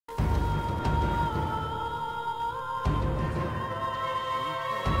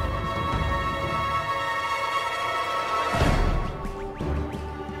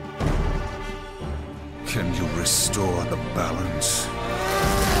restore the balance.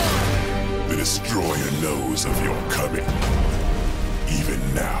 The Destroyer knows of your coming. Even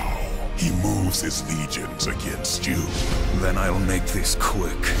now, he moves his legions against you. Then I'll make this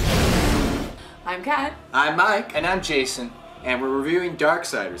quick. I'm Kat. I'm Mike. And I'm Jason. And we're reviewing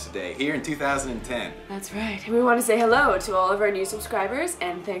Darksiders today, here in 2010. That's right. And we want to say hello to all of our new subscribers,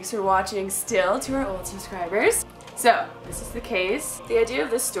 and thanks for watching still to our old subscribers. So, this is the case. The idea of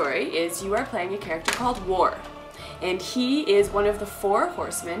this story is you are playing a character called War. And he is one of the 4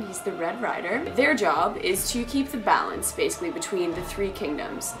 horsemen. He's the Red Rider. Their job is to keep the balance, basically, between the 3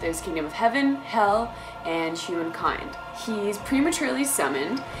 kingdoms. There's Kingdom of Heaven, Hell, and Humankind. He's prematurely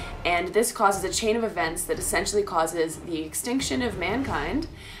summoned, and this causes a chain of events that essentially causes the extinction of mankind,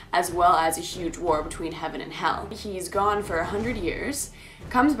 as well as a huge war between Heaven and Hell. He's gone for 100 years,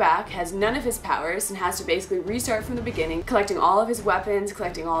 comes back, has none of his powers, and has to basically restart from the beginning, collecting all of his weapons,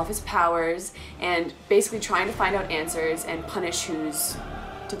 collecting all of his powers, and basically trying to find out answers and punish who's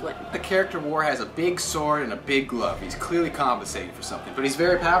to blame. The character War has a big sword and a big glove. He's clearly compensating for something, but he's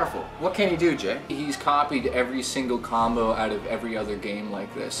very powerful. What can he do, Jay? He's copied every single combo out of every other game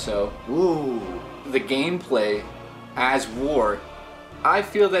like this, so... Ooh. The gameplay as War, I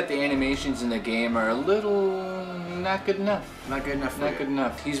feel that the animations in the game are a little... not good enough. Not good enough for Not you. good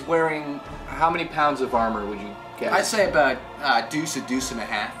enough. He's wearing... how many pounds of armor would you guess? I'd say about a deuce and a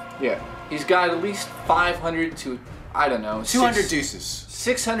half. Yeah. He's got at least 500 to, I don't know... 200 deuces.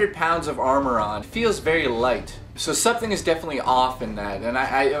 600 pounds of armor on. Feels very light. So something is definitely off in that, and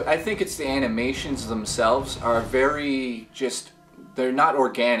I think it's the animations themselves are very just, they're not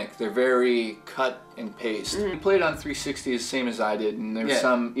organic, they're very cut and paste. You played on 360 the same as I did, and there's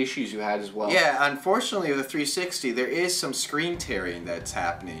some issues you had as well. Yeah, unfortunately with the 360 there is some screen tearing that's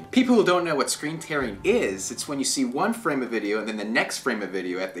happening. People who don't know what screen tearing is, it's when you see one frame of video and then the next frame of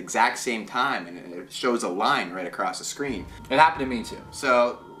video at the exact same time, and it shows a line right across the screen. It happened to me too.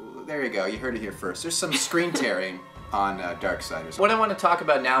 So there you go, you heard it here first. There's some screen tearing on Darksiders. What I want to talk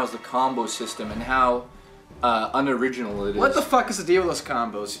about now is the combo system and how unoriginal it is. What the fuck is the deal with those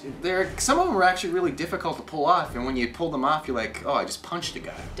combos? Some of them are actually really difficult to pull off, and when you pull them off, you're like, oh, I just punched a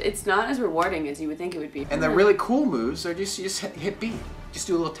guy. It's not as rewarding as you would think it would be. And the really cool moves are just, you just hit B. Just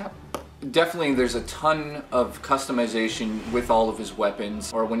do a little tap. Definitely there's a ton of customization with all of his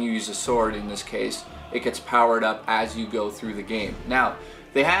weapons, or when you use a sword in this case, it gets powered up as you go through the game. Now,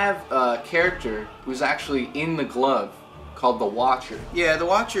 they have a character who's actually in the glove called the Watcher. Yeah, the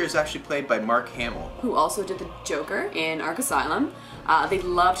Watcher is actually played by Mark Hamill, who also did the Joker in Ark Asylum. They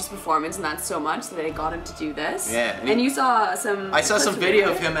loved his performance and that so much that they got him to do this. Yeah. And you saw some... I saw some video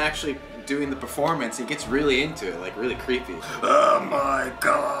of him actually doing the performance. He gets really into it, like really creepy. Oh my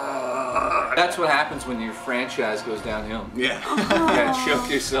god! That's what happens when your franchise goes downhill. Yeah. Yeah, choke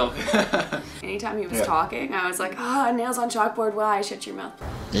yourself. Anytime he was talking, I was like, ah, nails on chalkboard, why? Shut your mouth.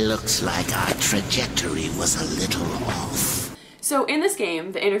 Looks like our trajectory was a little off. So in this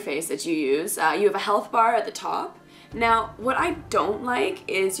game, the interface that you use, you have a health bar at the top. Now, what I don't like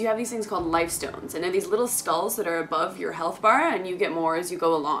is you have these things called life stones, and they're these little skulls that are above your health bar, and you get more as you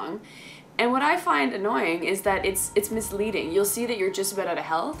go along. And what I find annoying is that it's misleading. You'll see that you're just about out of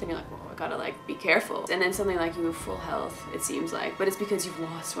health, and you're like, well, I gotta like be careful. And then something like you have full health, it seems like, but it's because you've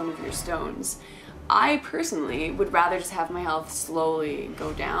lost one of your stones. I personally would rather just have my health slowly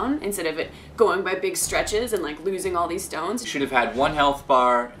go down instead of it going by big stretches and like losing all these stones. You should have had 1 health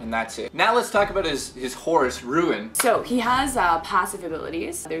bar and that's it. Now let's talk about his horse, Ruin. So he has passive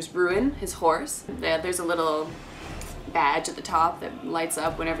abilities. There's Ruin, his horse. There's a little badge at the top that lights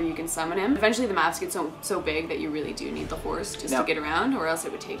up whenever you can summon him. Eventually the maps get so big that you really do need the horse just to get around, or else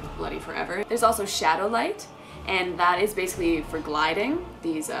it would take bloody forever. There's also Shadow Light, and that is basically for gliding.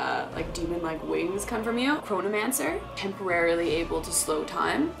 These like demon-like wings come from you. Chronomancer, temporarily able to slow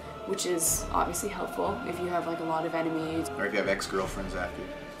time, which is obviously helpful if you have like a lot of enemies. Or if you have ex-girlfriends after you.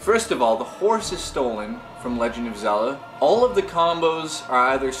 First of all, the horse is stolen from Legend of Zelda. All of the combos are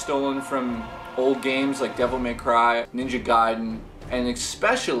either stolen from old games like Devil May Cry, Ninja Gaiden, and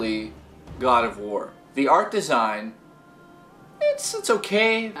especially God of War. The art design, it's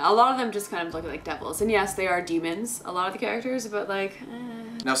okay. A lot of them just kind of look like devils, and yes, they are demons, a lot of the characters, but like,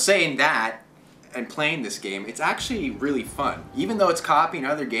 Now saying that, and playing this game, it's actually really fun. Even though it's copying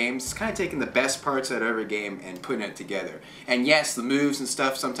other games, it's kind of taking the best parts out of every game and putting it together. And yes, the moves and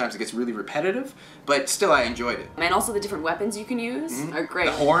stuff, sometimes it gets really repetitive, but still I enjoyed it. And also the different weapons you can use are great.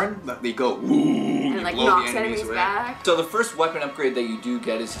 The horn, they go woo, and it like knocks enemies back. So the first weapon upgrade that you do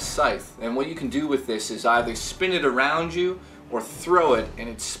get is a scythe. And what you can do with this is either spin it around you or throw it and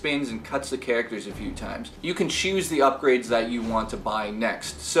it spins and cuts the characters a few times. You can choose the upgrades that you want to buy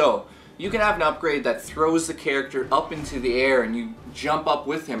next. So You can have an upgrade that throws the character up into the air and you jump up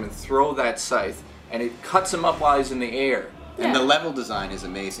with him and throw that scythe and it cuts him up while he's in the air. And the level design is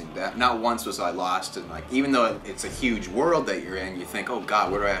amazing. Not once was I lost, and like even though it's a huge world that you're in, you think, oh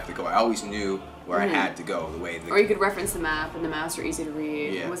God, where do I have to go? I always knew where I had to go. The way. Or you could reference the map, and the maps are easy to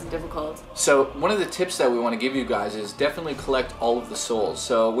read. Yeah. It wasn't difficult. So one of the tips that we want to give you guys is definitely collect all of the souls.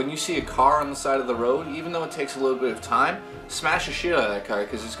 So when you see a car on the side of the road, even though it takes a little bit of time, smash the shit out of that car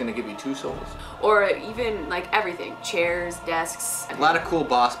because it's going to give you 2 souls. Or even like everything, chairs, desks. A lot of cool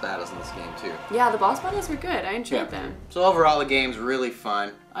boss battles in this game too. Yeah, the boss battles were good. I enjoyed them. So overall, the game's really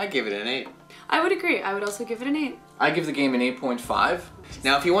fun. I give it an 8. I would agree. I would also give it an 8. I give the game an 8.5.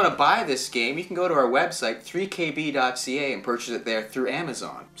 Now, if you want to buy this game, you can go to our website, 3kb.ca, and purchase it there through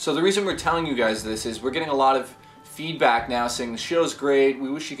Amazon. So the reason we're telling you guys this is we're getting a lot of feedback now saying the show's great, we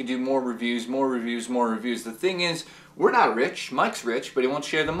wish you could do more reviews, more reviews, more reviews. The thing is, we're not rich. Mike's rich, but he won't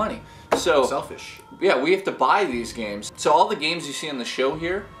share the money. So Selfish. yeah, we have to buy these games. So all the games you see on the show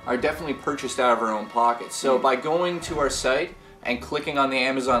here are definitely purchased out of our own pockets. So by going to our site and clicking on the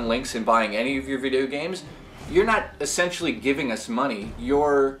Amazon links and buying any of your video games, you're not essentially giving us money,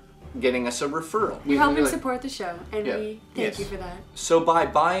 you're getting us a referral. You're helping support the show, and we thank you for that. So by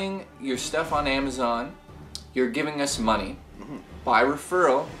buying your stuff on Amazon, you're giving us money by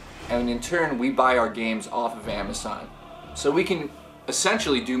referral, and in turn we buy our games off of Amazon. So we can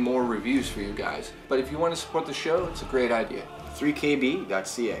essentially do more reviews for you guys. But if you want to support the show, it's a great idea.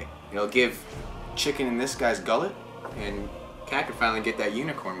 3kb.ca. It'll give chicken in this guy's gullet, and Cat can finally get that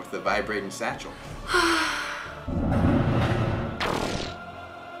unicorn with the vibrating satchel.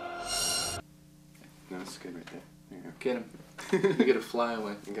 No, that's good right there. There you go. Get him. You gotta fly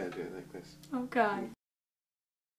away. You gotta do it like this. Oh God.